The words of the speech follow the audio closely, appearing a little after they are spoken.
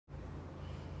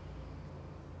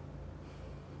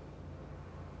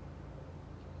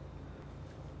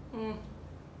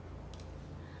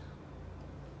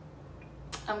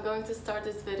I'm going to start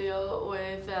this video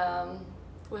with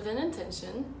an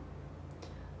intention.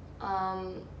 I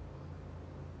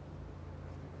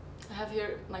have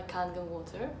here my Kangen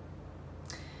water.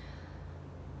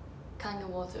 Kangen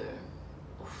water.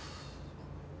 Oof.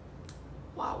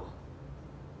 Wow.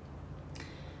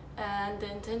 And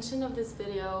the intention of this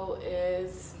video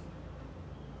is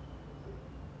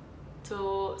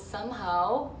to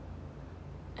somehow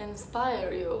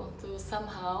inspire you, to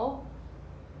somehow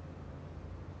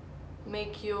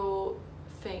make you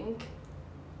think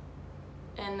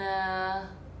in a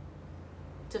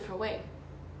different way,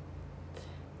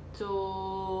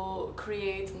 to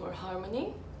create more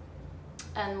harmony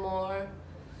and more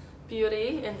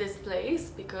beauty in this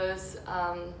place, because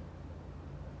I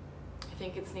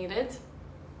think it's needed.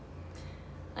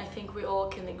 I think we all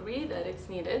can agree that it's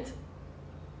needed.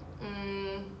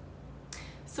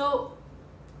 So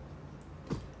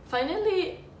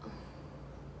finally,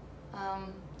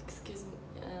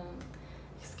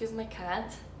 excuse my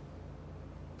cat.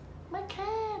 My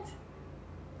cat.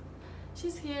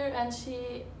 She's here and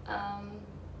she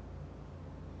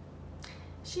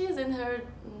is in her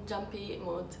jumpy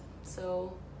mood.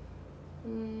 So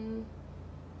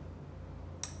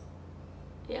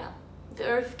yeah, the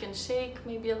earth can shake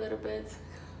maybe a little bit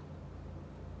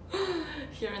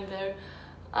here and there.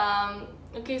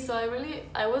 Okay, so I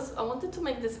wanted to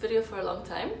make this video for a long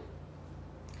time.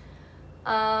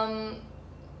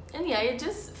 And yeah, I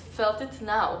just felt it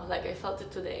now, like I felt it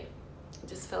today. I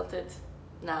just felt it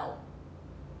now,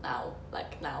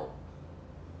 like now.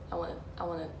 I wanna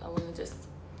just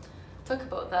talk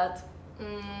about that.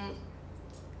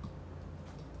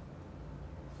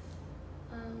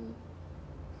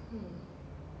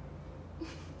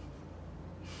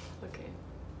 Okay.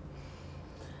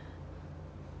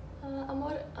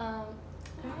 Amor, are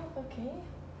you okay?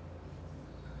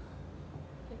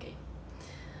 Okay.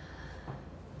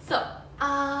 So,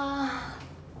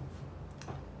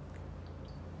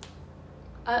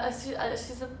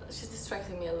 she's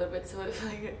distracting me a little bit. So if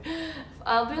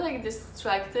I'll be like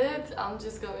distracted, I'm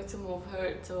just going to move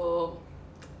her to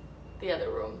the other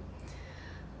room.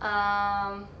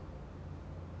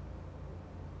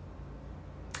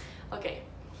 Okay.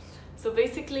 So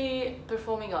basically,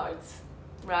 performing arts,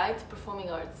 right? Performing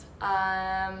arts.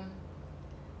 I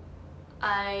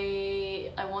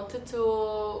wanted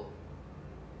to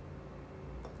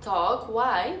talk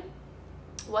why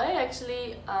I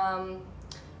actually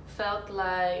felt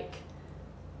like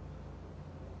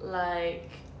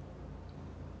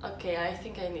okay, I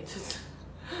think I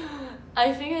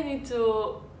need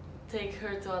to take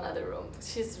her to another room.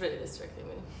 She's really distracting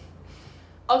me.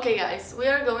 Okay guys,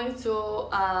 we're going to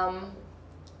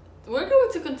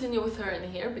continue with her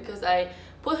in here because I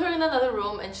put her in another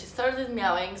room and she started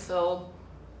meowing, so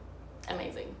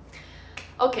amazing.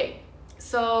 Okay,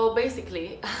 so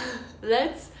basically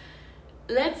let's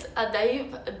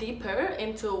dive deeper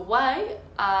into why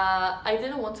I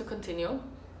didn't want to continue.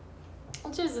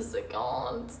 Just a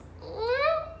second.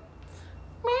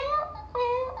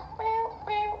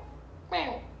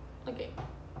 Okay,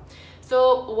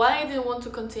 so why I didn't want to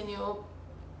continue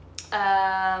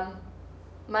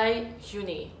my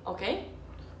uni. Okay,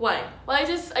 why? Well, I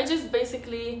just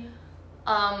basically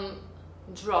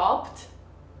dropped.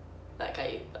 Like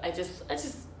I just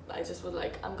was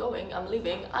like, I'm going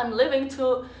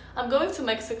to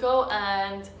Mexico,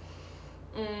 and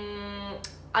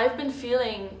I've been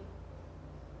feeling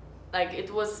like it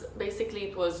was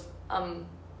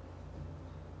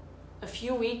a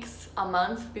few weeks, a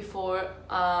month before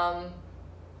our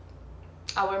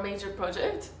major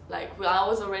project. Like I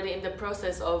was already in the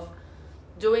process of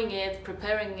doing it,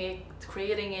 preparing it,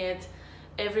 creating it,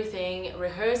 everything,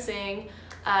 rehearsing,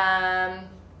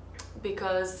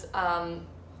 because I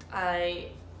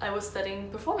was studying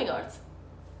performing arts.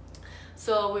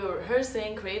 So we were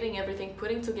rehearsing, creating everything,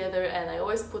 putting together, and I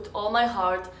always put all my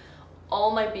heart,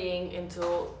 all my being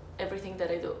into everything that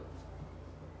I do.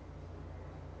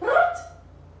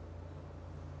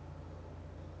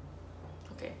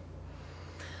 Okay.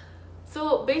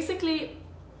 So basically,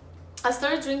 I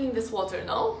started drinking this water,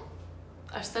 no?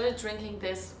 I started drinking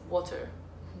this water.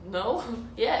 No?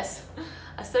 Yes.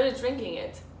 I started drinking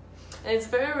it. And it's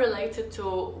very related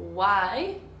to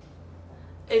why.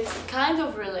 It's kind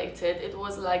of related. It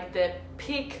was like the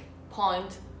peak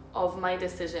point of my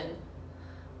decision.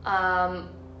 I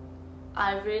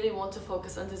really want to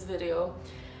focus on this video.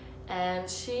 And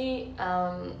she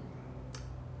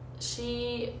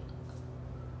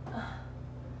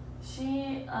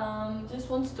just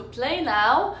wants to play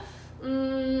now.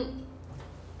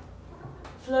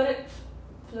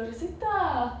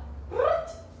 Florecita.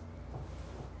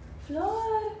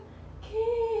 Flor,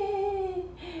 Key.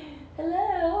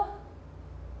 Hello.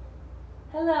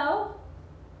 Hello.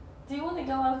 Do you want to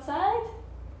go outside?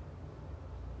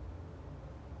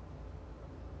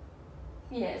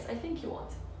 Yes, I think you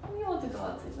want. You want to go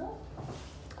outside, no?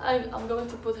 I'm going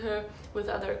to put her with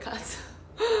other cats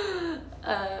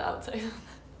outside.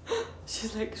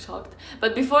 She's like shocked.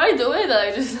 But before I do it,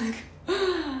 I just like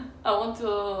I want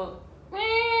to.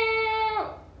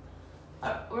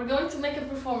 We're going to make a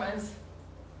performance.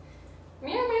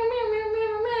 Meow meow meow meow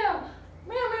meow meow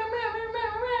meow meow meow meow meow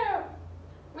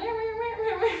meow meow meow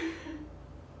meow meow.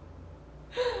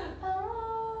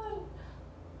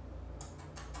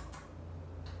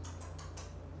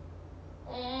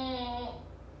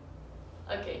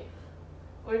 Okay,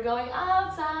 we're going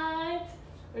outside.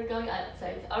 We're going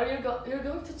outside. You're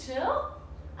going to chill?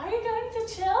 Are you going to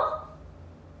chill?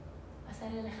 Vas a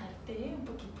relajarte un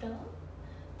poquito.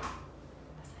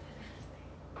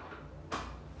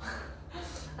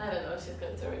 I don't know if she's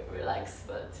going to relax,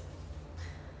 but.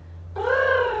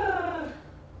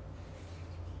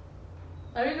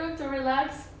 Are you going to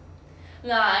relax?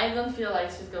 Nah, I don't feel like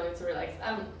she's going to relax.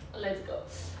 Let's go.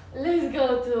 Let's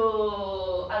go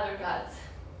to other cats.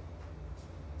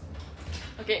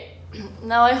 Okay,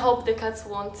 now I hope the cats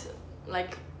won't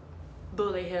like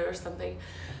bully her or something.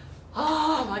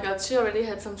 Oh my god, she already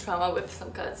had some trauma with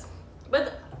some cats.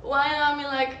 But why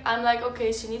I'm like,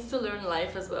 okay, she needs to learn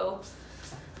life as well.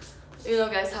 You know,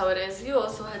 guys, how it is. You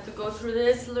also had to go through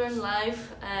this, learn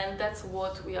life, and that's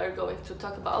what we are going to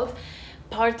talk about.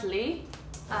 Partly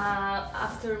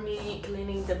after me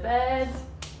cleaning the bed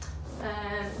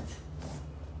and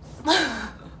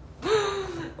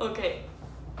okay.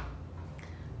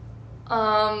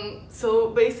 So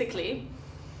basically,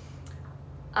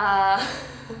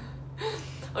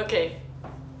 okay.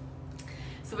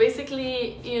 So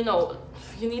basically, you know,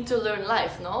 you need to learn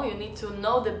life, no? You need to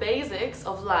know the basics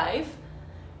of life.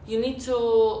 You need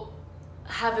to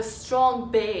have a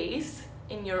strong base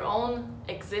in your own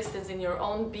existence, in your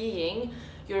own being,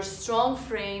 your strong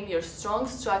frame, your strong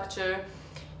structure,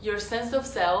 your sense of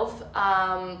self,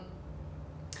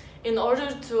 in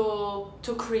order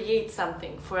to create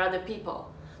something for other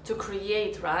people, to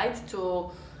create, right?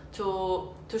 To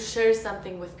share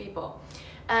something with people.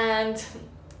 And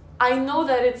I know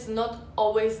that it's not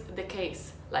always the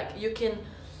case. Like you can,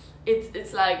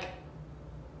 it's like,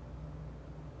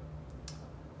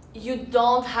 you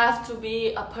don't have to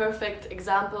be a perfect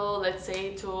example, let's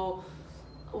say, to,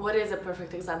 what is a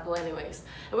perfect example anyways?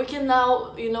 We can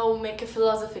now, you know, make a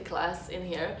philosophy class in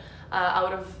here,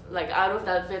 out of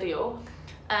that video.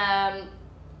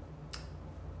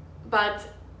 But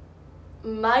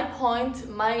my point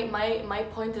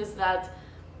is that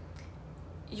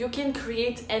you can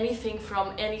create anything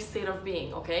from any state of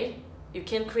being, okay? You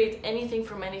can create anything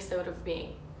from any state of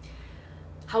being.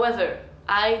 However,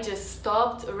 I just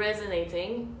stopped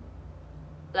resonating.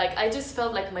 Like, I just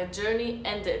felt like my journey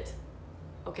ended,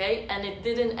 okay? And it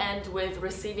didn't end with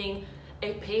receiving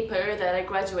a paper that I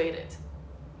graduated.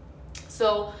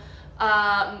 So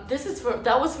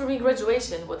that was for me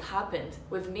graduation, what happened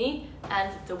with me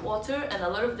and the water and a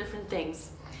lot of different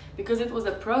things. Because it was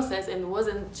a process and it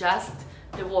wasn't just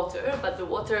the water, but the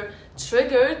water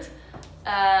triggered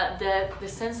the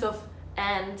sense of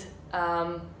end,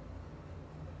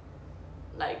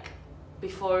 like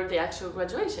before the actual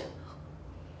graduation.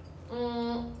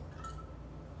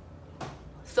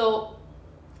 So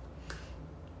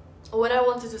what I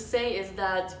wanted to say is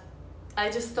that I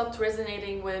just stopped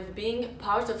resonating with being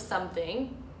part of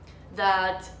something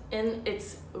that in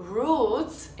its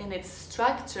roots, in its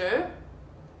structure,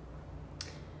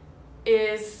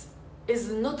 is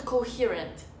not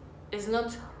coherent, is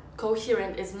not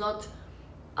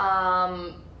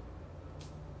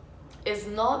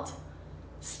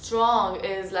strong,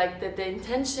 is like that the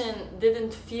intention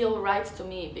didn't feel right to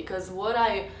me, because what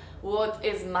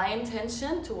is my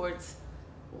intention towards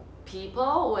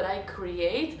people, what I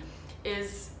create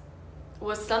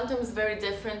was sometimes very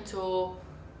different to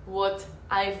what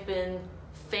I've been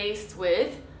faced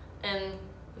with in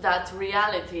that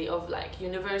reality of like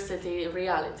university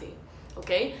reality.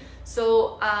 Okay,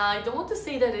 so I don't want to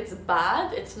say that it's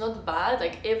bad. It's not bad.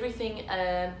 Like everything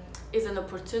is an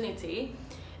opportunity.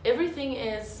 Everything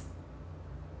is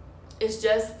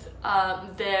just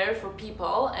there for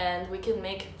people, and we can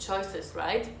make choices,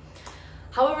 right?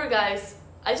 However, guys,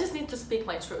 I just need to speak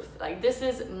my truth. Like, this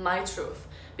is my truth,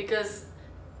 because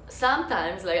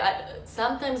sometimes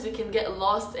sometimes we can get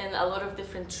lost in a lot of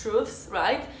different truths,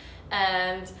 right?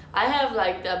 And I have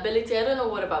like the ability, I don't know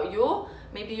what about you,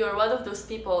 maybe you're one of those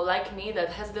people like me that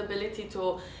has the ability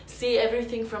to see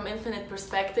everything from infinite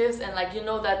perspectives, and like you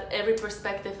know that every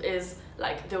perspective is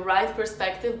like the right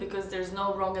perspective because there's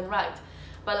no wrong and right.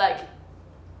 But like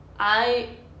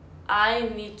I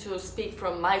need to speak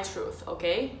from my truth,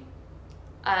 okay?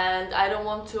 And I don't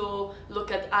want to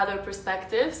look at other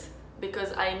perspectives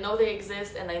because I know they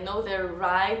exist and I know they're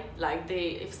right. Like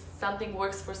if something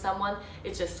works for someone,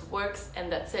 it just works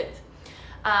and that's it.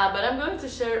 But I'm going to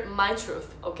share my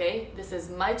truth, okay? This is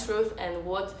my truth and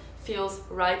what feels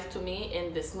right to me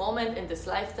in this moment, in this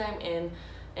lifetime,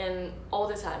 in all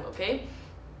the time, okay?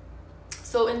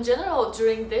 So in general,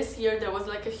 during this year, there was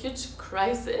like a huge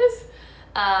crisis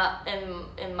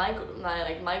in my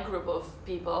group of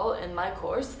people in my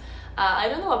course. I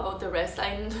don't know about the rest.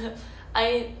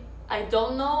 I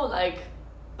don't know, like,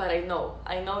 but I know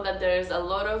that there's a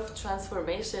lot of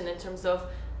transformation in terms of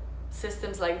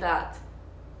systems like that,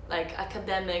 like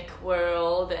academic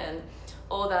world and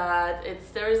all that.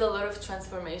 There is a lot of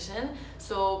transformation,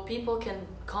 so people can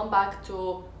come back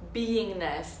to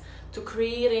beingness, to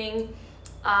creating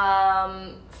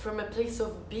from a place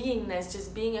of beingness,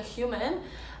 just being a human,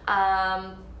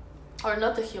 or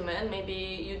not a human. Maybe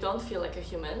you don't feel like a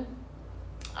human,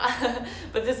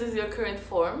 but this is your current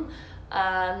form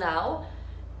now,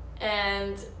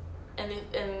 and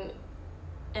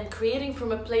creating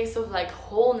from a place of like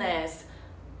wholeness,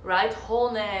 right?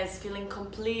 Wholeness, feeling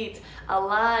complete,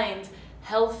 aligned,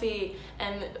 healthy,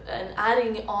 and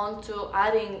adding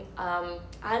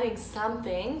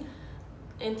something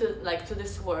into like to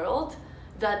this world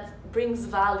that brings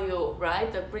value,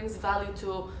 right? That brings value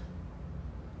to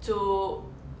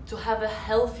have a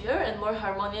healthier and more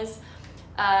harmonious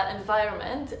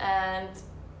environment, and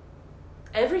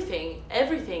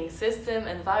everything, system,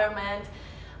 environment,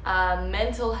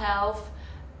 mental health,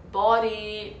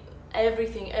 body,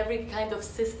 everything, every kind of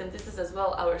system. This is as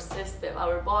well our system.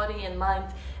 Our body and mind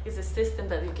is a system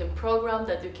that you can program,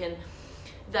 that you can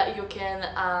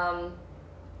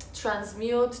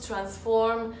transmute,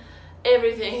 transform,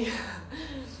 everything.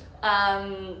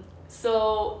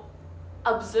 So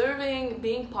observing,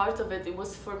 being part of it, it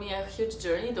was for me a huge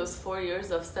journey, those 4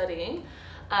 years of studying,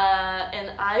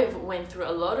 and I've went through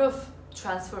a lot of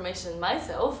transformation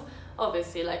myself,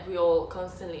 obviously, like we all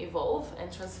constantly evolve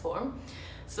and transform.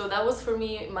 So that was for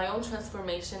me my own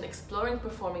transformation, exploring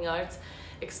performing arts,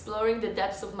 exploring the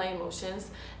depths of my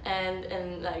emotions,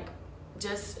 and like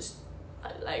just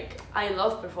like I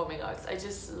love performing arts. I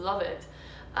just love it.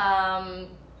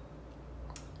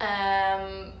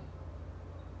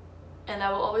 And I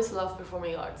will always love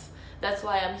performing arts. That's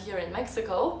why I'm here in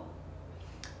Mexico.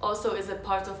 Also is a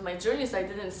part of my journey, so I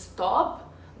didn't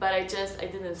stop, but I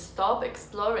didn't stop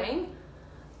exploring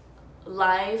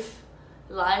life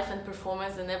and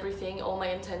performance and everything, all my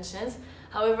intentions.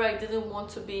 However, I didn't want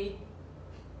to be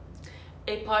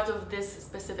a part of this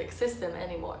specific system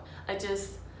anymore.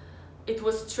 It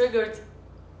was triggered,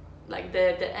 like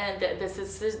the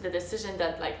decision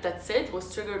that like that's it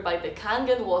was triggered by the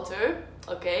Kangen water,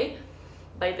 okay,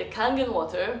 by the Kangen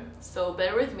water. So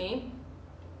bear with me.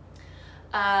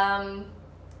 And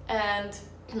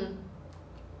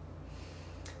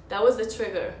that was the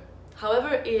trigger.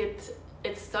 However,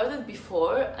 it started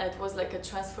before. It was like a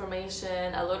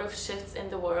transformation, a lot of shifts in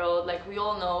the world. Like we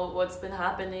all know what's been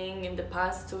happening in the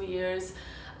past 2 years,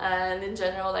 and in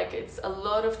general, like it's a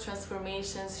lot of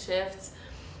transformations, shifts,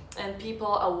 and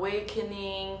people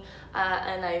awakening.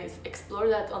 And I explore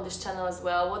that on this channel as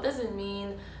well. What does it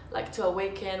mean, like, to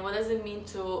awaken? What does it mean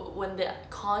to when the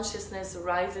consciousness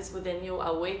rises within you,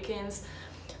 awakens?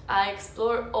 I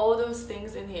explore all those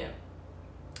things in here.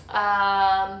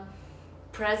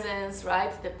 Presence,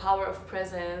 right? The power of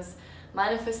presence,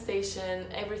 manifestation,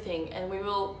 everything, and we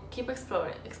will keep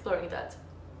exploring that.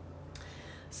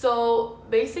 So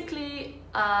basically,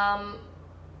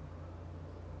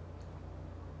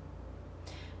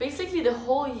 the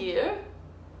whole year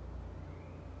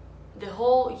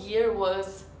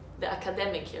was the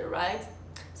academic year, right?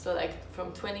 So like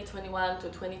from 2021 to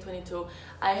 2022,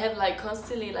 I had like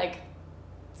constantly like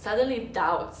suddenly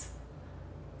doubts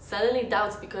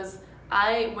because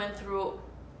I went through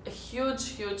a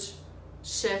huge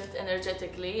shift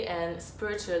energetically and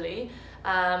spiritually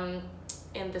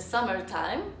in the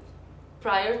summertime,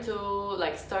 prior to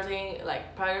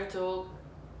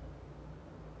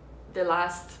the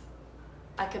last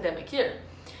academic year.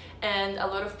 And a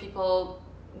lot of people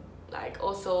like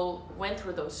also went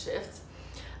through those shifts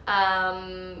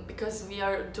because we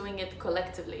are doing it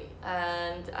collectively,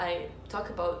 and I talk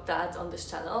about that on this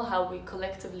channel, how we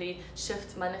collectively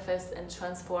shift, manifest, and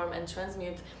transform and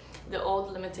transmute the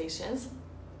old limitations.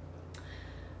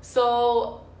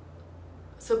 So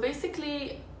so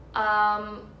basically,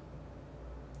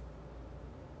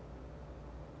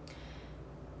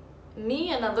 me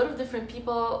and a lot of different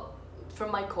people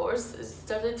from my course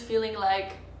started feeling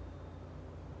like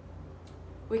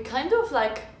we kind of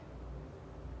like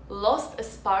lost a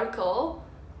sparkle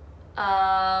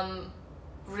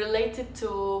related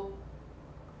to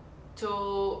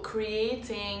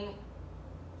creating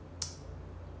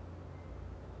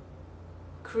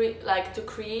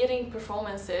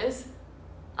performances,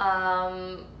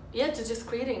 yeah, to just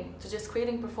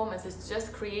creating performances, to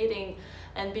just creating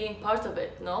and being part of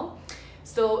it, no?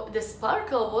 So the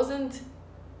sparkle wasn't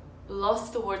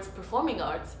lost towards performing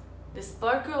arts. The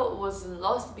sparkle was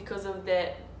lost because of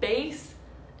the base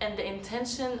and the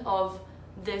intention of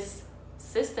this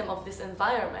system, of this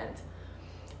environment.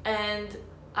 And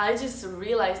I just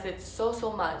realized it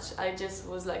so much. I just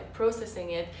was like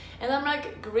processing it, and I'm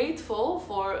like grateful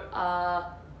for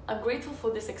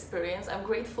this experience. I'm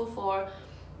grateful for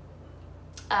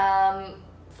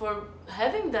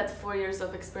having that 4 years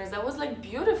of experience. That was like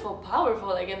beautiful, powerful,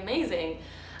 like amazing.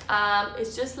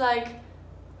 It's just like,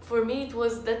 for me it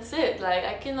was, that's it. Like,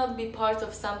 I cannot be part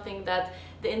of something that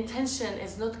the intention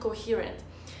is not coherent.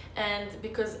 And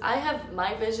because I have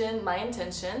my vision, my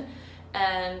intention,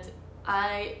 and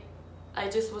I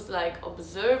just was like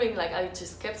observing, like I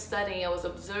just kept studying. I was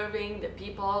observing the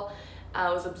people,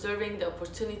 I was observing the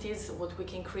opportunities, what we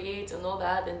can create and all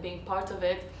that, and being part of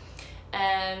it.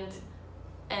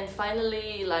 And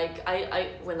finally, like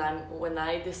when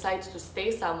I decided to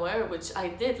stay somewhere, which I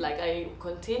did, like I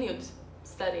continued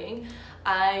studying,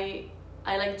 I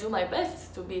like do my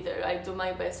best to be there. I do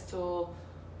my best to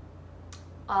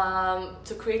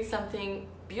create something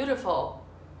beautiful.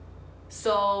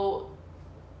 So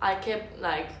I kept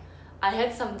like, I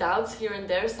had some doubts here and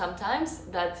there sometimes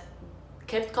that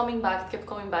kept coming back,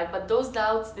 but those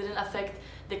doubts didn't affect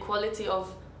the quality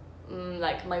of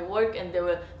like my work and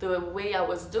the way I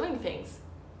was doing things.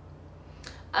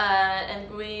 And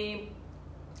we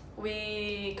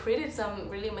created some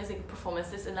really amazing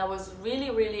performances, and I was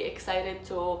really excited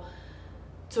to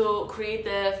create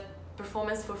the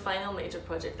performance for final major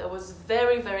project. I was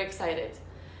very excited,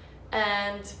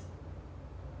 and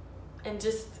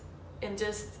just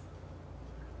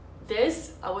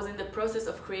this, I was in the process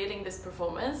of creating this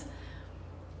performance,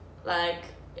 like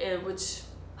which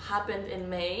happened in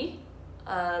May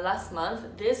last month.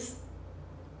 This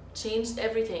changed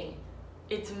everything.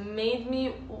 It made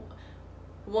me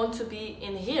want to be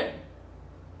in here.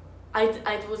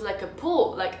 It was like a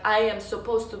pull, like I am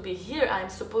supposed to be here. I'm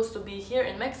supposed to be here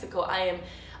in Mexico. I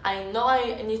know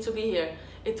I need to be here.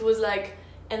 It was like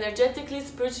energetically,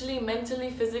 spiritually, mentally,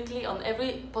 physically, on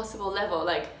every possible level.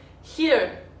 Like,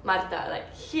 here, Marta,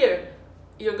 like here,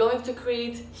 you're going to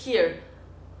create here.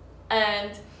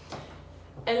 And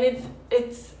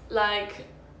it's like,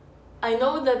 I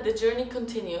know that the journey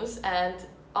continues, and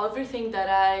everything that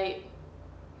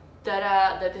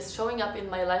is showing up in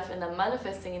my life and I'm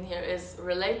manifesting in here is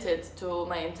related to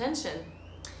my intention.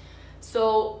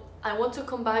 So I want to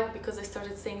come back because I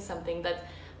started saying something that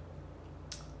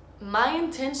my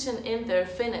intention in there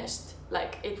finished.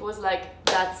 Like, it was like,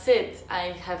 that's it,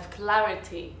 I have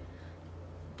clarity.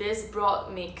 This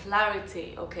brought me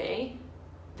clarity, okay?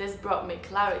 This brought me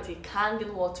clarity.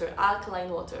 Kangen water, alkaline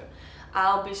water.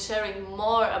 I'll be sharing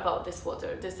more about this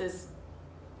water. This is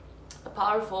a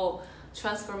powerful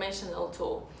transformational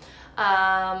tool.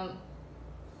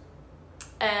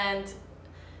 And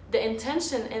the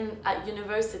intention at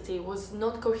university was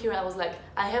not coherent. I was like,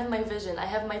 I have my vision, I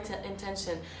have my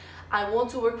intention. I want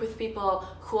to work with people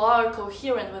who are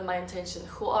coherent with my intention,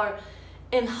 who are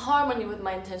in harmony with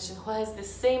my intention, who has the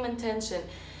same intention.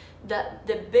 That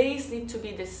the base needs to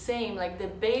be the same, like the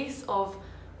base of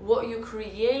what you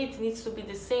create needs to be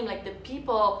the same, like the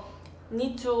people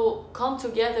need to come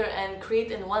together and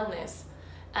create in oneness.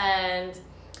 And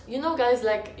you know, guys,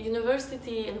 like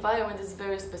university environment is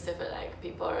very specific. Like,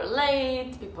 people are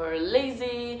late, people are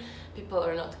lazy, people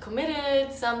are not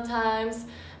committed sometimes.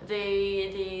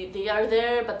 They are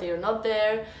there but they are not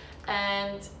there.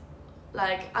 And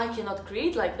like, I cannot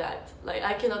create like that. Like,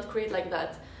 I cannot create like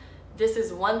that. This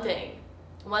is one thing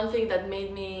that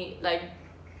made me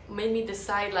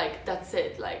decide, like, that's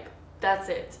it, like, that's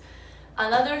it.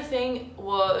 Another thing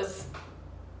was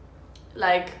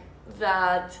like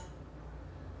that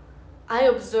I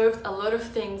observed a lot of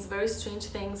things, very strange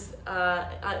things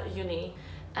at uni.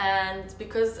 And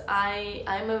because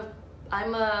I'm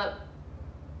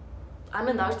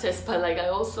an artist, but like I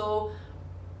also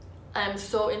I'm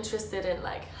so interested in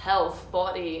like health,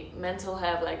 body, mental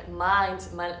health, like mind,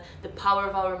 the power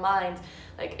of our mind,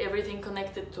 like everything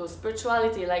connected to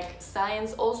spirituality, like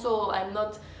science also. I'm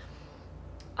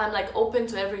like open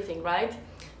to everything, right?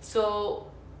 So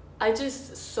I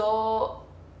just saw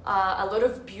a lot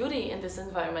of beauty in this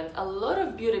environment, a lot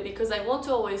of beauty, because I want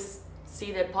to always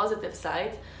see the positive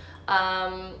side,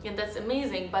 and that's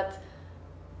amazing. But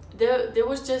there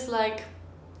was just like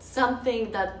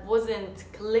something that wasn't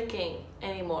clicking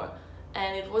anymore,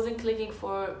 and it wasn't clicking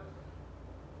for,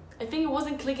 I think it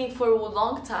wasn't clicking for a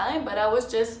long time, but I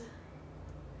just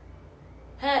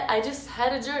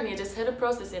had a journey, I just had a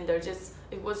process in there, just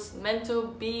it was meant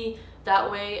to be that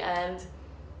way. And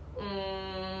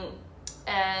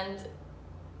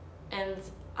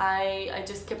I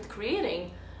just kept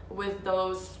creating with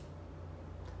those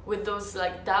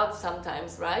like doubts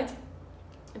sometimes, right?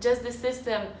 Just the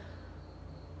system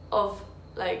of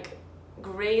like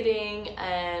grading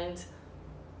and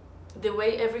the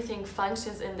way everything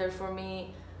functions in there for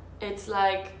me, it's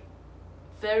like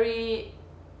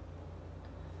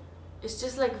it's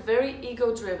just like very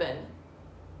ego driven.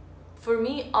 For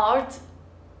me, art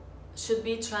should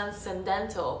be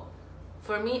transcendental.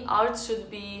 For me, art should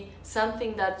be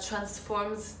something that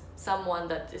transforms someone,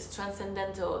 that is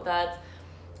transcendental, that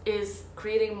is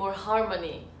creating more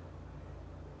harmony,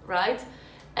 right?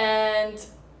 And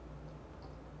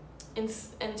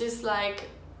just like,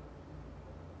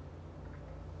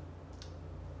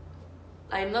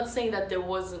 I'm not saying that there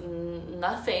was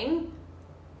nothing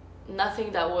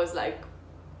that was like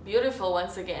beautiful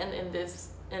once again in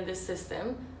this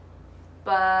system,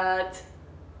 but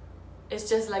it's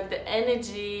just like the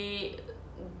energy,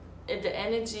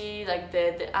 like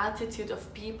the attitude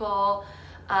of people,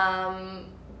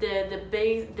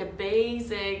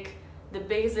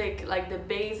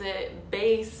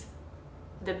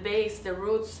 the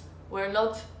roots were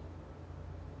not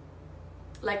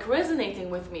like resonating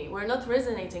with me.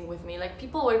 Like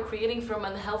people were creating from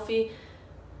unhealthy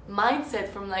mindset,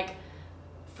 from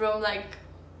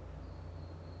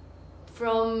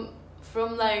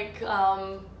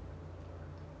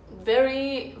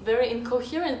very, very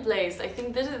incoherent place. I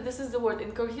think this is the word,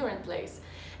 incoherent place.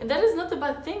 And that is not a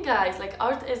bad thing, guys. Like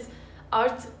art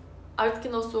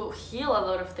can also heal a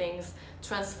lot of things,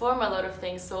 transform a lot of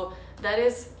things, so that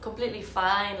is completely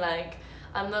fine. Like,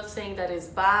 I'm not saying that is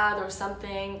bad or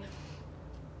something,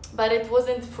 but it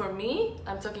wasn't for me.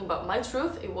 I'm talking about my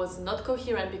truth. It was not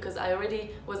coherent because I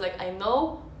already was like, I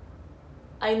know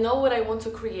what I want to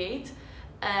create,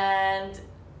 and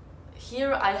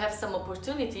here I have some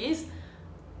opportunities,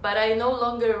 but I no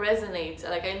longer resonate.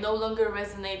 Like, I no longer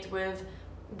resonate with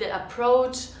the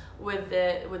approach, with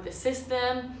the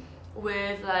system,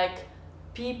 with like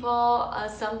people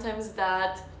sometimes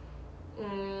that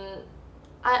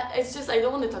it's just, I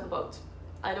don't want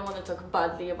to talk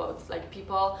badly about like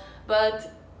people,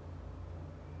 but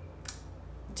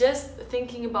just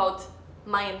thinking about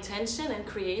my intention and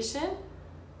creation,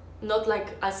 not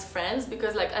like as friends,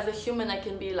 because like as a human I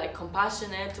can be like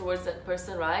compassionate towards that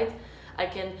person, right? I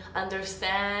can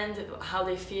understand how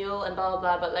they feel and blah blah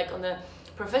blah, but like on a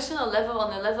professional level,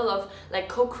 on a level of like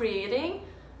co-creating,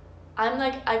 I'm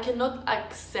like, I cannot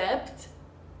accept,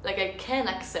 like I can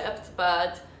accept,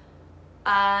 but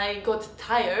I got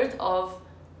tired of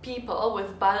people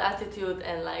with bad attitude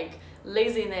and like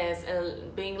laziness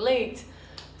and being late.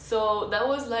 So that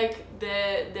was like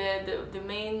the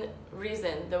main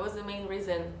reason. That was the main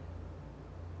reason.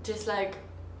 Just like,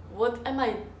 what am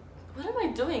I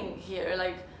doing here?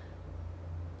 Like,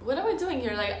 what am I doing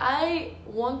here? Like, I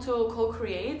want to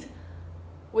co-create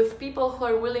with people who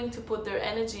are willing to put their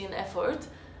energy and effort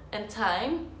and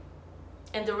time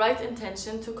and the right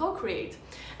intention to co-create,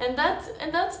 and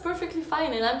that's perfectly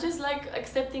fine. And I'm just like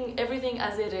accepting everything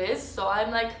as it is. So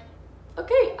I'm like,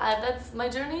 okay, that's my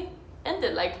journey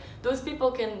ended. Like, those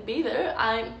people can be there.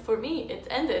 For me, it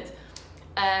ended.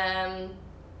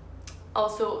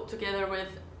 Also together with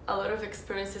a lot of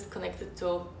experiences connected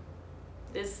to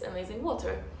this amazing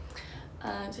water.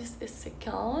 Just a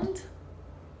second.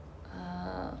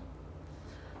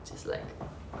 Just like,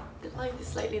 the light is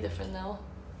slightly different now.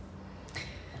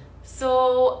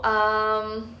 So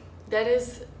that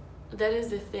is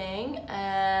the thing.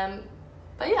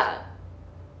 But yeah,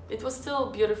 it was still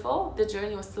beautiful. The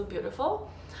journey was still beautiful.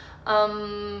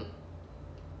 I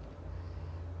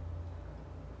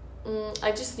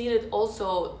just needed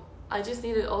also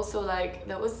like,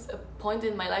 there was a point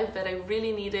in my life that I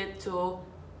really needed to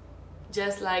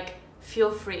just like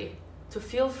feel free,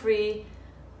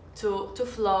 to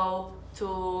flow,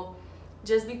 to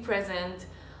just be present.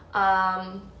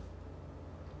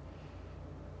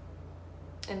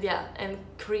 and yeah, and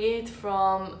create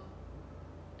from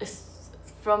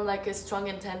like a strong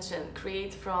intention,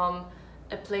 create from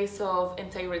a place of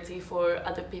integrity for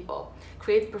other people,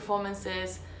 create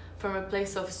performances from a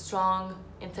place of strong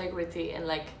integrity and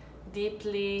like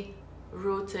deeply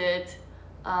rooted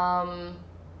alignment.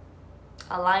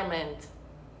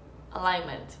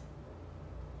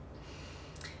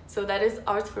 So that is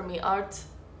art for me. Art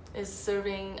is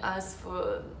serving us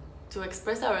to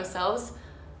express ourselves,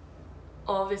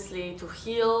 obviously to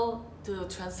heal, to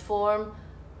transform.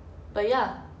 But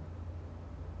yeah,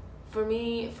 for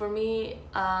me,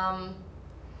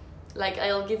 like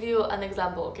I'll give you an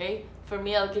example, okay? For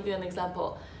me, I'll give you an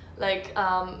example. Like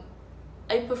a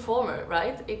performer,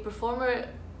 right? A performer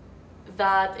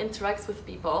that interacts with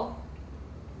people.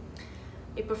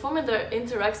 A performer that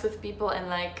interacts with people and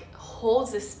like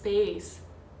holds a space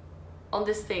on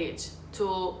the stage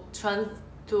to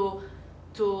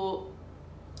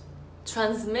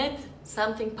transmit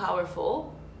something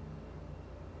powerful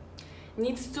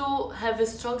needs to have a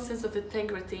strong sense of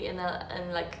integrity and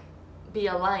like be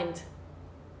aligned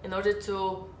in order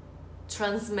to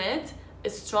transmit a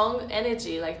strong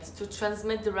energy, like to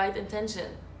transmit the right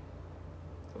intention,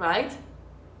 right?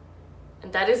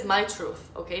 And that is my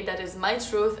truth, okay? That is my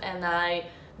truth, and I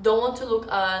don't want to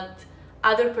look at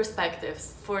other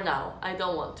perspectives for now. I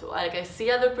don't want to. Like, I see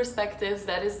other perspectives.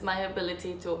 That is my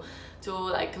ability to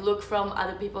like look from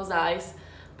other people's eyes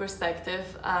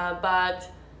perspective, but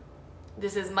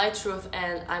this is my truth,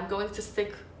 and I'm going to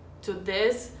stick to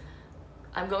this.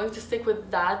 I'm going to stick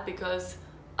with that because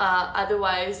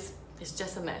otherwise it's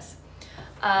just a mess.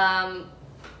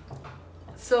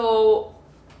 So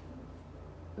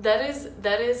that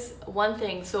is one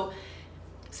thing. So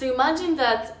imagine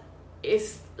that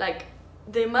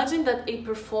imagine that a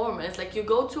performance, like you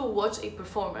go to watch a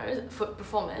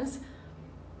performance,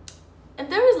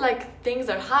 and there is like things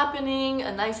are happening,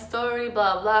 a nice story,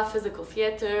 blah blah, physical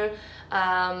theater,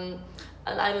 and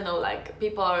I don't know, like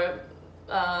people are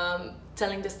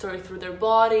telling the story through their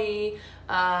body,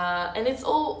 and it's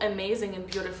all amazing and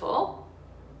beautiful.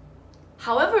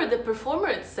 However, the performer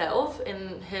itself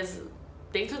in his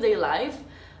day-to-day life,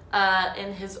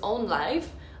 in his own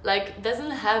life, like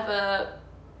doesn't have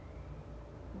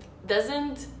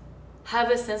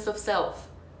a sense of self,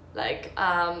 like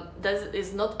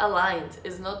is not aligned,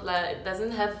 is not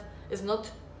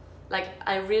like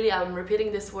I'm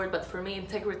repeating this word, but for me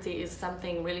integrity is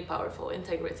something really powerful.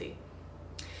 Integrity.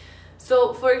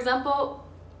 So for example,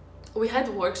 we had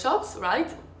workshops,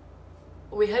 right?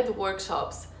 We had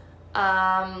workshops,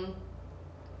 and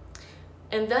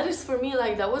that was for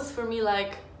me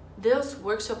like those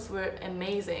workshops were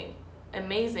amazing,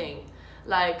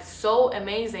 like so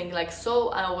amazing, like so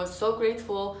I was so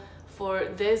grateful for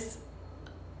this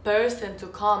person to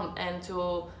come and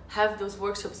to have those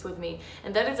workshops with me.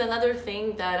 And that is another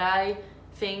thing that I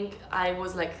think I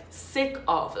was like sick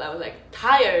of. I was like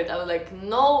tired. I was like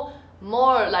no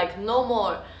more,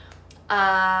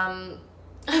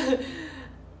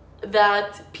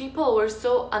 that people were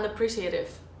so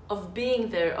unappreciative of being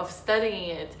there, of studying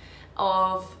it,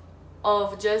 of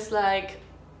just like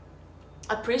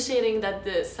appreciating that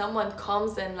someone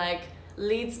comes and like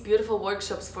leads beautiful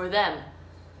workshops for them,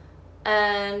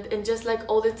 and just like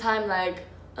all the time like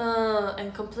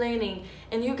and complaining.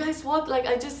 And you guys what, like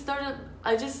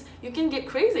you can get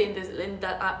crazy in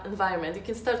that environment. You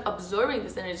can start absorbing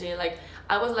this energy. Like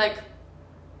I was like,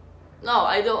 no,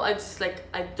 I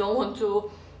don't want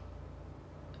to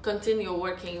continue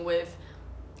working with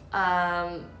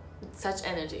such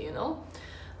energy, you know.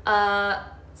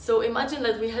 So imagine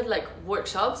that we had like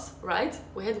workshops, right?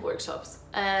 We had workshops,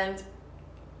 and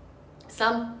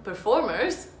some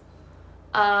performers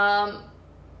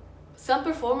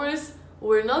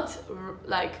were not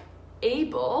like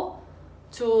able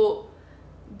to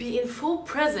be in full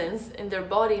presence in their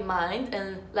body, mind,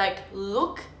 and like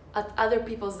look at other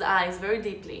people's eyes very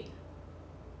deeply,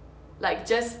 like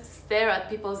just stare at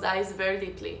people's eyes very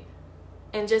deeply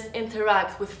and just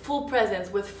interact with full presence,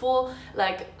 with full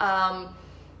like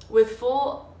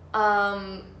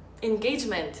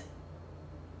engagement.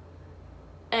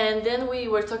 And then we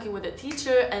were talking with a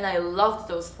teacher, and I loved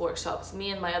those workshops.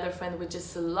 Me and my other friend, we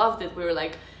just loved it. We were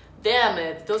like, damn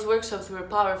it, those workshops were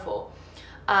powerful.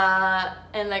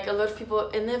 And like a lot of people,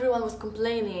 and everyone was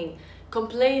complaining all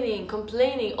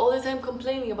the time,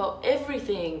 complaining about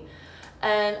everything.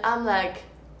 And I'm like,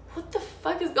 what the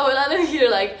fuck is going on in here?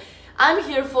 Like, I'm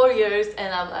here 4 years,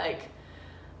 and I'm like,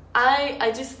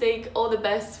 I just take all the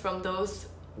best from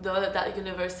that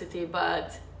university,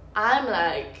 but I'm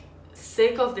like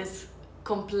sick of this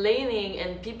complaining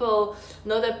and people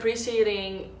not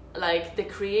appreciating like the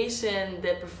creation,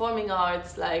 the performing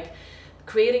arts, like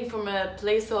creating from a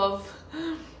place of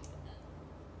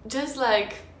just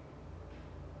like,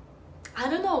 I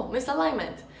don't know,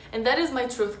 misalignment. And that is my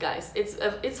truth, guys.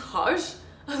 It's harsh.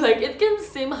 Like, it can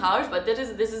seem harsh, but this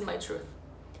is my truth.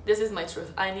 This is my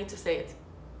truth. I need to say it.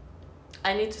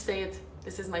 I need to say it.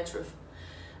 This is my truth.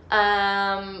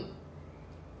 And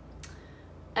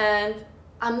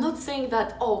I'm not saying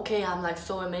that, oh, okay, I'm like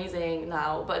so amazing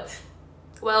now, but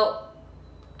well,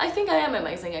 I think I am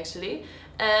amazing actually.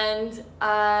 And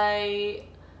I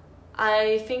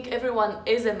think everyone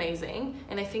is amazing,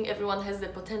 and I think everyone has the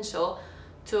potential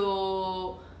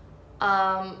to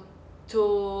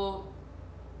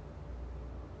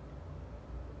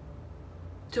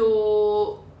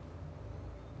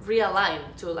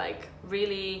realign, to like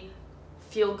really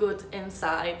feel good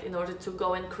inside in order to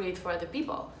go and create for other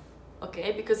people.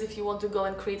 Okay, because if you want to go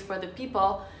and create for other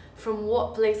people, from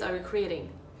what place are you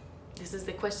creating? This is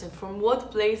the question. From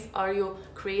what place are you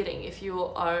creating if you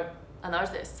are an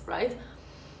artist, right?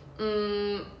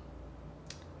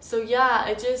 So yeah,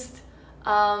 I just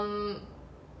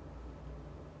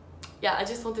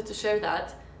wanted to share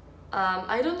that.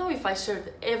 I don't know if I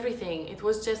shared everything. It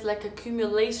was just like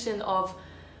accumulation of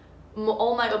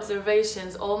all my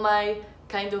observations, all my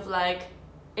kind of like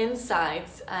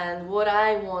insights, and what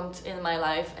I want in my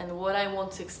life and what I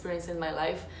want to experience in my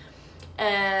life.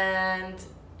 And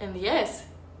yes,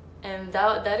 and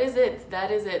that is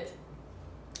it.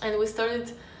 And we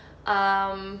started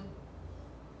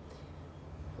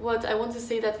what I want to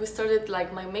say, that we started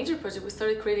like my major project. We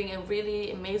started creating a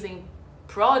really amazing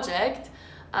project,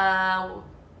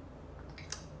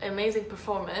 amazing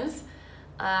performance,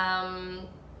 and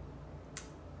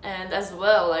as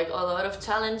well like a lot of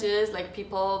challenges, like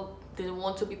people didn't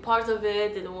want to be part of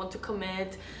it, didn't want to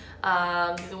commit,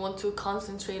 didn't want to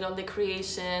concentrate on the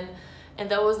creation. And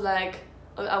that was like,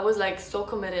 I was like so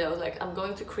committed. I was like, I'm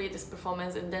going to create this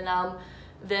performance, and then I'll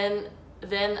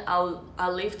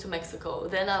leave to Mexico.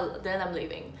 Then I'm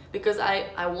leaving, because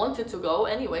I wanted to go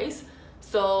anyways.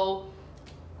 So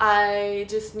I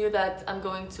just knew that I'm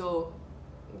going to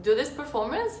do this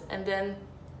performance and then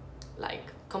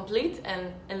like complete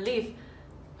and leave.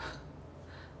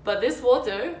 But this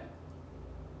water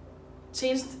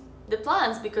changed the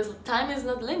plans, because time is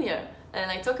not linear, and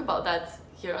I talk about that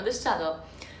here on this channel.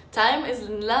 Time is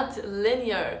not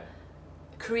linear.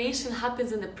 Creation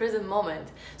happens in the present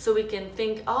moment, so we can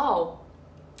think, oh,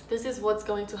 this is what's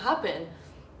going to happen,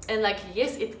 and like,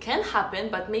 yes, it can happen,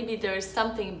 but maybe there is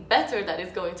something better that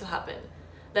is going to happen,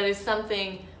 that is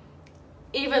something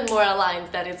even more aligned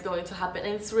that is going to happen,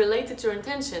 and it's related to your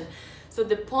intention. So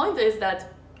the point is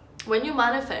that when you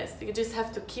manifest, you just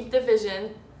have to keep the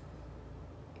vision,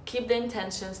 keep the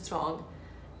intention strong.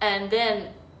 And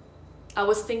then I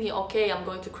was thinking, okay, I'm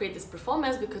going to create this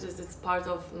performance because it's part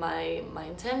of my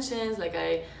intentions. Like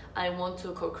I want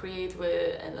to co-create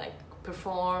with and like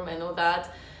perform and all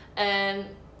that. And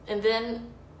then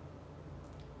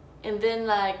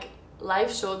like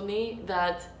life showed me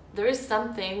that there is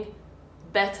something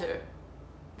better.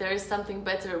 There is something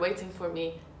better waiting for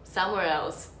me somewhere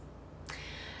else.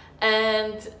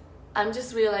 And I'm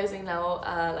just realizing now,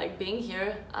 like being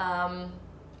here,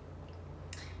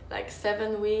 like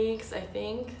 7 weeks, I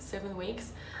think, 7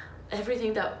 weeks,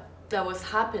 everything that was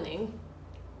happening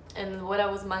and what I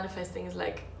was manifesting is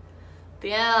like,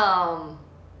 damn,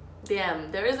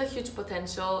 there is a huge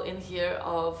potential in here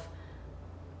of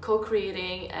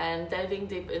co-creating and diving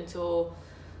deep into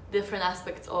different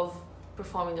aspects of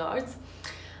performing arts.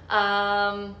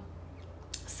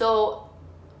 So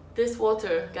this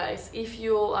water, guys, if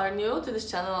you are new to this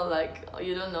channel, like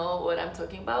you don't know what I'm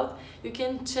talking about, you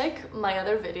can check my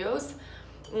other videos.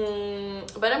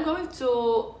 But I'm going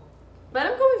to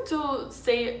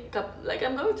say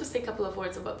a couple of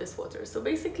words about this water. So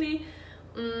basically,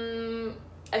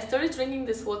 I started drinking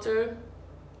this water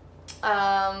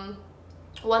 1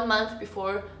 month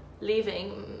before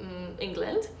leaving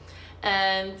England,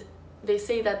 and they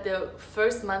say that the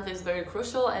first month is very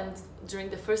crucial, and during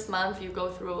the first month you go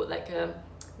through like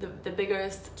the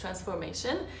biggest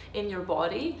transformation in your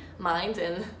body, mind,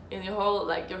 and in your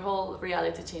whole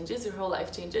reality changes, your whole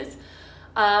life changes.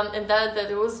 And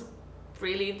that was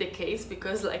really the case,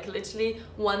 because like literally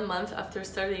 1 month after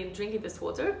starting drinking this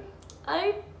water,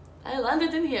 I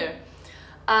landed in here.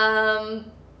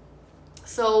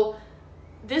 So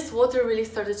this water really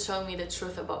started showing me the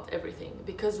truth about everything,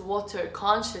 because water,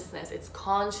 consciousness, it's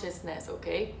consciousness,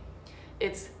 okay?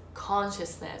 It's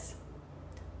consciousness.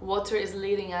 Water is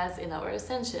leading us in our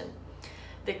ascension.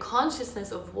 The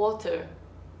consciousness of water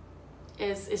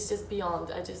is just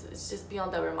beyond. It's just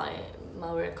beyond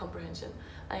my comprehension.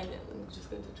 I'm just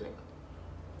going to drink.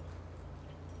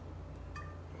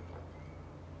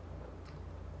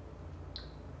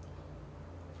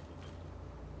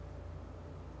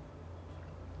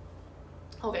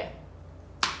 Okay.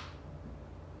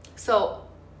 So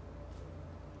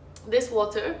this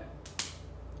water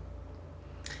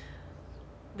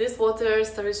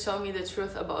started showing me the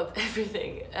truth about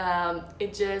everything. You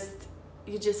just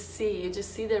see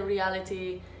the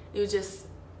reality. The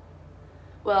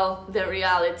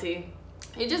reality.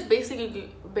 You just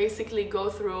basically go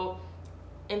through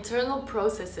internal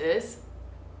processes,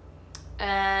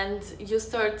 and you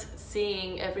start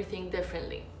seeing everything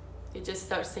differently. You just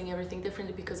start seeing everything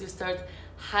differently because you start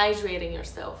hydrating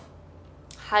yourself.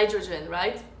 Hydrogen,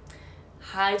 right?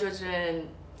 Hydrogen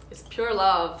is pure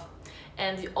love.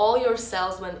 And all your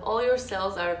cells, when all your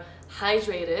cells are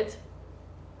hydrated,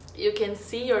 you can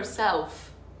see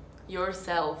yourself. Your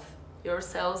cells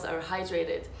are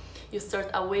hydrated. You start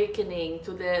awakening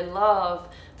to the love,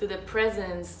 to the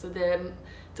presence, to the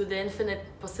infinite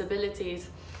possibilities.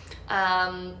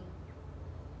 And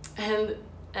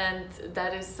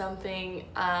that is something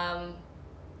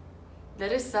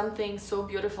so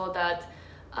beautiful that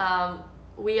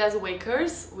we as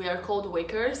wakers, we are called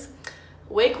wakers.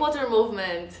 Wake water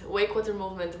movement, we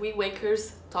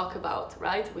wakers talk about,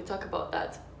 right? We talk about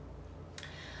that.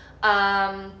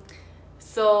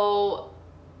 So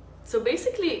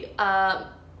basically,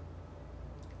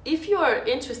 if you are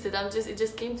interested, it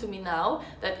just came to me now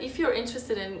that if you're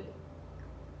interested in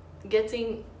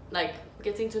getting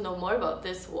to know more about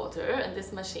this water and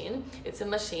this machine, it's a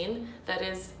machine that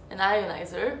is an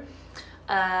ionizer.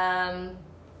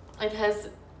 It has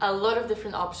a lot of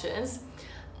different options.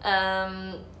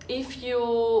 If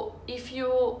you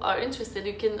are interested,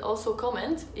 you can also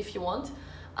comment if you want.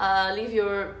 Leave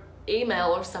your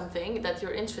email or something that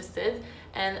you're interested,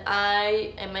 and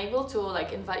I am able to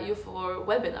invite you for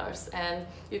webinars, and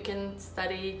you can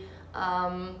study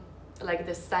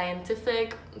the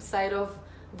scientific side of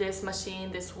this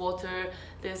machine, this water,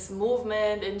 this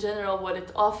movement in general, what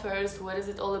it offers, what is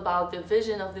it all about, the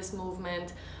vision of this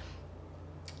movement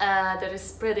that is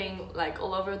spreading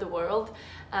all over the world,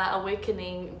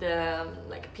 awakening the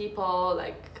people,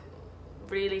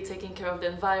 really taking care of the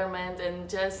environment and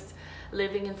just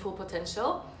living in full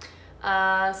potential.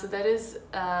 So that is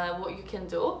what you can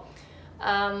do.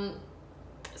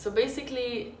 So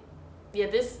basically, yeah,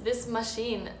 this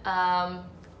machine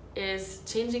is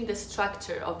changing the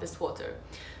structure of this water.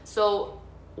 So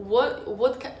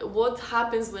what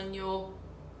happens when you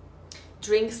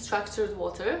drink structured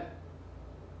water?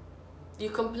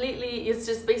 It's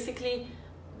just basically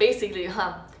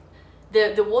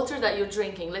the water that you're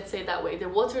drinking, let's say that way, the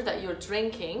water that you're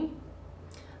drinking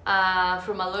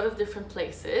from a lot of different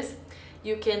places,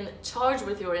 you can charge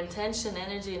with your intention,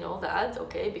 energy and all that,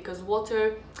 okay? Because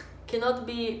water cannot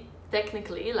be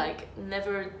technically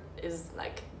never is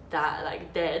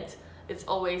dead, it's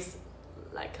always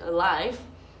alive,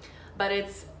 but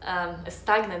it's a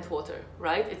stagnant water,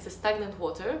 right? It's a stagnant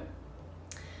water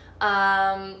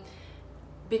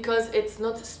because it's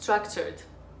not structured,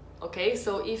 okay?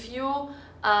 So if you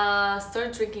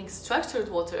start drinking structured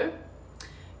water,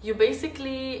 you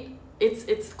basically,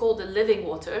 it's called a living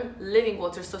water.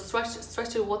 So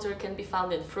structured water can be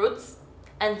found in fruits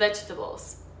and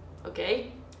vegetables,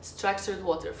 okay? Structured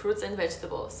water, fruits and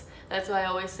vegetables. That's why I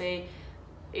always say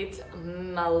it's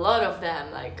a lot of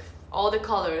them, all the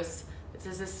colors. It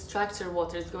is a structured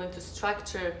water. It's going to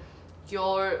structure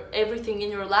everything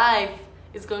in your life.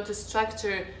 It's going to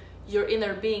structure your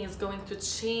inner being. It's going to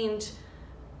change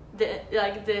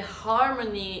the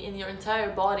harmony in your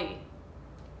entire body.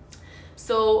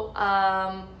 So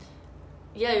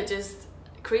yeah, just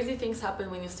crazy things happen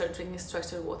when you start drinking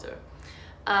structured water.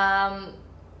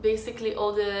 Basically,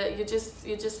 you just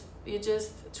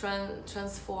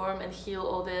transform and heal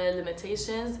all the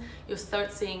limitations. You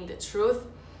start seeing the truth.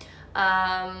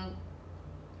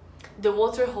 The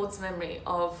water holds memory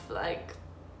of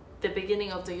the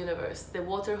beginning of the universe. The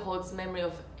water holds memory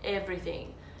of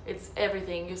everything. It's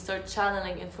everything. You start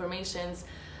channeling informations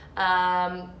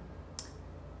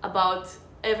about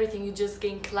everything. You just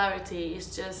gain clarity.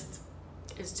 It's just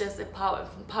a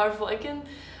powerful.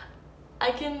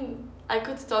 I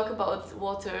could talk about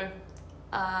water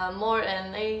more,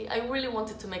 and I really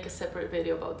wanted to make a separate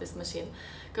video about this machine,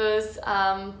 because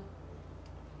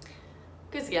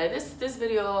yeah, this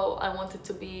video I wanted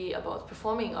to be about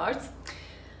performing arts,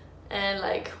 and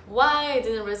why it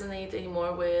didn't resonate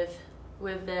anymore with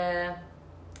the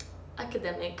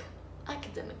academic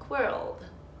world.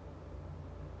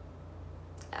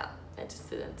 Yeah, I just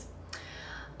didn't.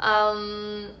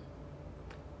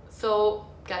 So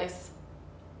guys,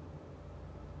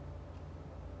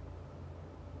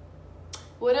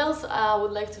 what else I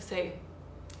would like to say?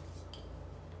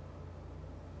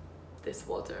 This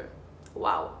water,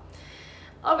 wow.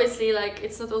 Obviously, like,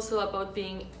 it's not also about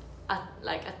being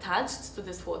like attached to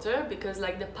this water, because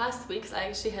like the past weeks I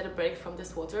actually had a break from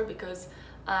this water because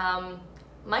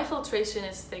my filtration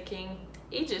is taking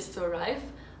ages to arrive,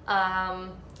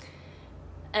 and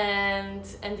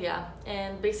yeah,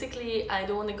 and basically I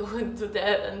don't want to go into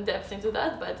depth into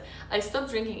that, but I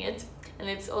stopped drinking it, and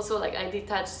it's also like I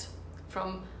detached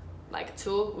from like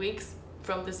 2 weeks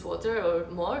from this water or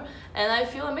more, and I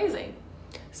feel amazing.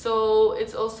 So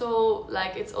it's also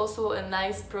like, it's also a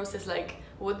nice process, like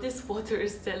what this water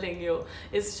is telling you,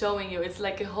 is showing you, it's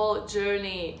like a whole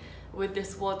journey with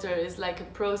this water, is like a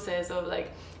process of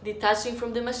like detaching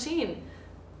from the machine.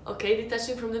 Okay,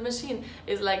 detaching from the machine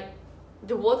is like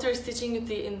the water is teaching you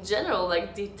to, in general,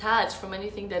 like detach from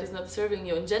anything that is not serving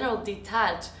you. In general,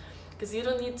 detach, because you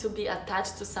don't need to be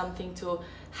attached to something to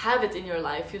have it in your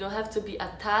life. You don't have to be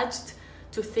attached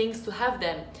to things to have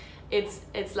them. It's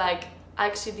like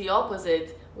actually the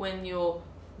opposite. When you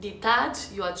detach,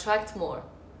 you attract more.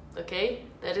 Okay,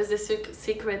 that is the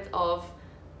secret of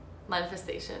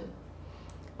manifestation.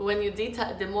 When you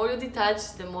detach, the more you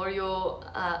detach, the more you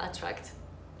attract,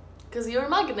 because you're a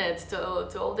magnet to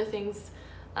all the things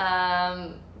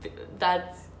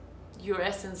that your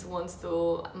essence wants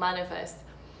to manifest.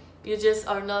 You just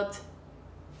are not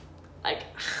like,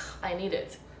 I need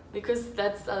it, because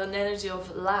that's an energy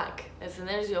of lack. It's an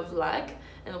energy of lack,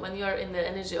 and when you are in the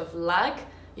energy of lack,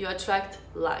 you attract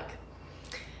lack.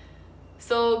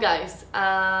 So guys,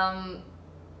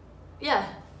 yeah,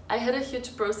 I had a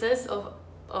huge process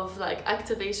of like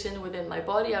activation within my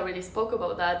body. I already spoke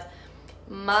about that,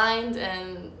 mind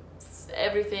and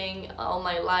everything, all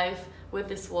my life with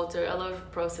this water, a lot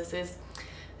of processes.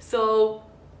 So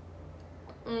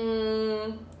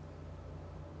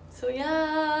so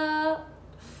yeah,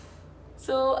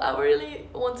 so I really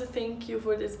want to thank you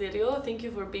for this video. Thank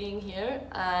you for being here.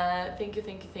 Thank you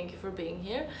for being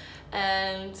here.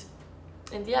 And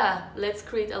yeah, let's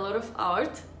create a lot of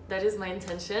art. That is my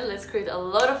intention. Let's create a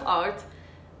lot of art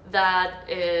that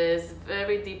is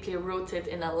very deeply rooted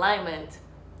in alignment,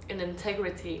 in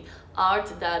integrity,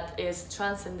 art that is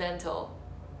transcendental.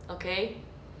 Okay,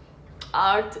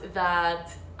 art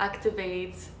that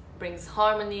activates, brings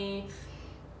harmony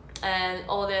and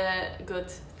all the good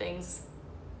things,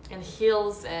 and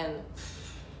heals, and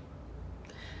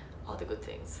all the good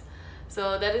things.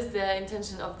 So that is the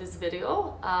intention of this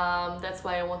video. That's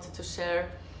why I wanted to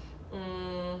share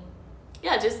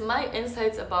yeah, just my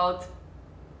insights about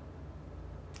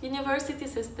university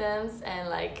systems and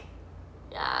like,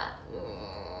 yeah,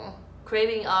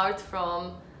 creating art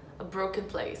from a broken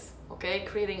place. Okay,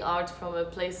 creating art from a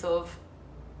place of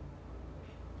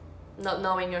not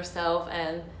knowing yourself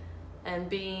and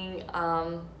being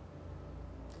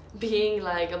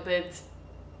like a bit,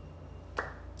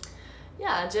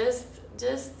 yeah, just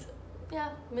yeah,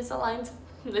 misaligned.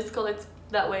 Let's call it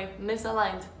that way,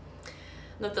 misaligned.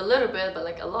 Not a little bit, but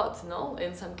like a lot, no,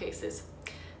 in some cases.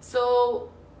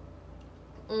 So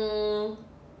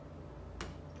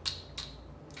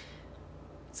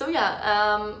so yeah,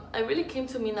 I really came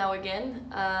to me now again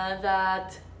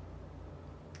that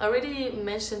I already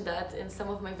mentioned that in some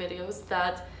of my videos,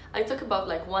 that I talk about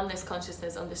like oneness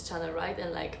consciousness on this channel, right?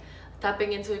 And like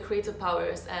tapping into the creative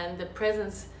powers and the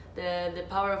presence, the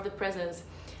power of the presence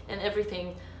and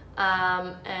everything,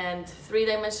 and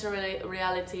 3-dimensional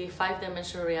reality,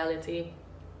 5-dimensional reality,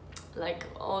 like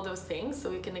all those things. So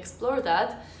we can explore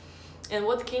that. And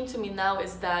what came to me now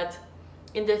is that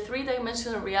in the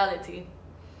 3-dimensional reality,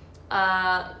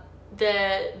 the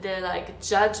like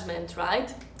judgment,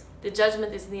 right? The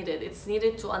judgment is needed. It's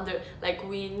needed to like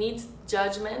we need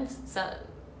judgment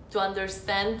to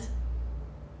understand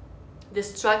the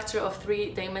structure of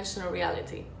 3-dimensional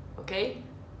reality. Okay,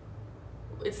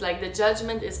 it's like the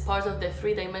judgment is part of the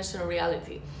 3-dimensional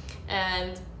reality,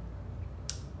 and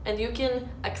you can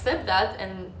accept that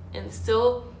and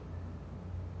still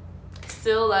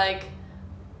like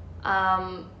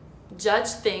judge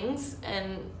things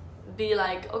and be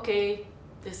like, okay,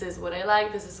 this is what I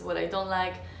like, this is what I don't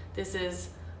like, this is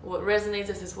what resonates,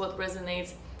 this is what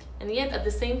resonates, and yet at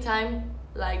the same time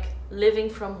like living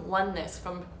from oneness,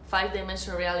 from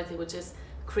 5-dimensional reality, which is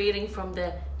creating from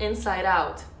the inside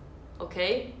out.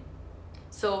 Okay,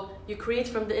 so you create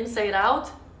from the inside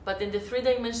out, but in the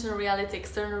 3-dimensional reality,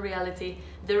 external reality,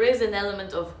 there is an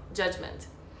element of judgment.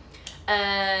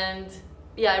 And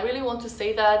yeah, I really want to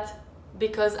say that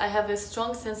because I have a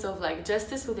strong sense of like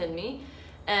justice within me,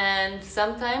 And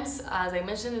sometimes, as I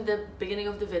mentioned in the beginning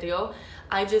of the video,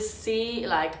 I just see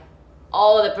like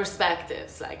all the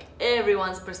perspectives, like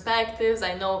everyone's perspectives.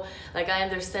 I know, like I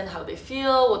understand how they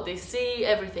feel, what they see,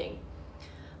 everything.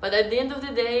 But at the end of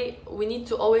the day, we need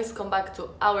to always come back to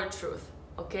our truth,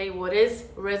 okay? What is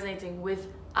resonating with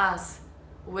us?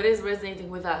 What is resonating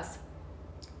with us?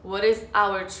 What is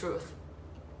our truth?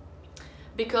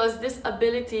 Because this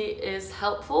ability is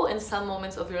helpful in some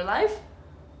moments of your life,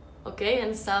 okay,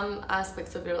 in some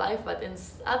aspects of your life, but in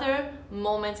other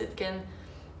moments it can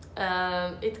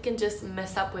just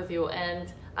mess up with you,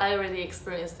 and I already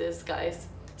experienced this, guys,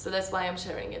 so that's why I'm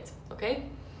sharing it, okay?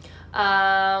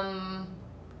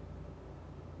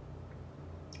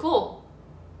 Cool.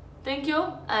 Thank you,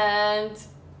 and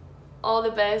all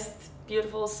the best,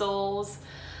 beautiful souls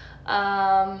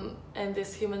in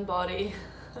this human body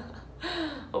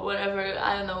or whatever,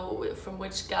 I don't know from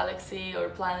which galaxy or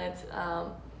planet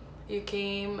you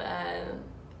came, and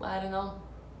I don't know.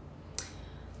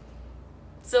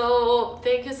 So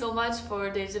thank you so much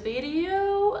for this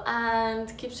video,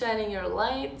 and keep shining your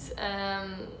light.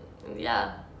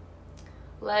 Yeah,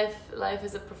 life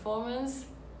is a performance.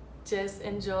 Just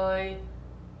enjoy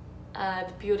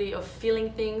the beauty of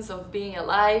feeling things, of being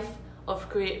alive, of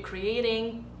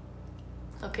creating.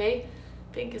 Okay,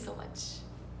 thank you so much.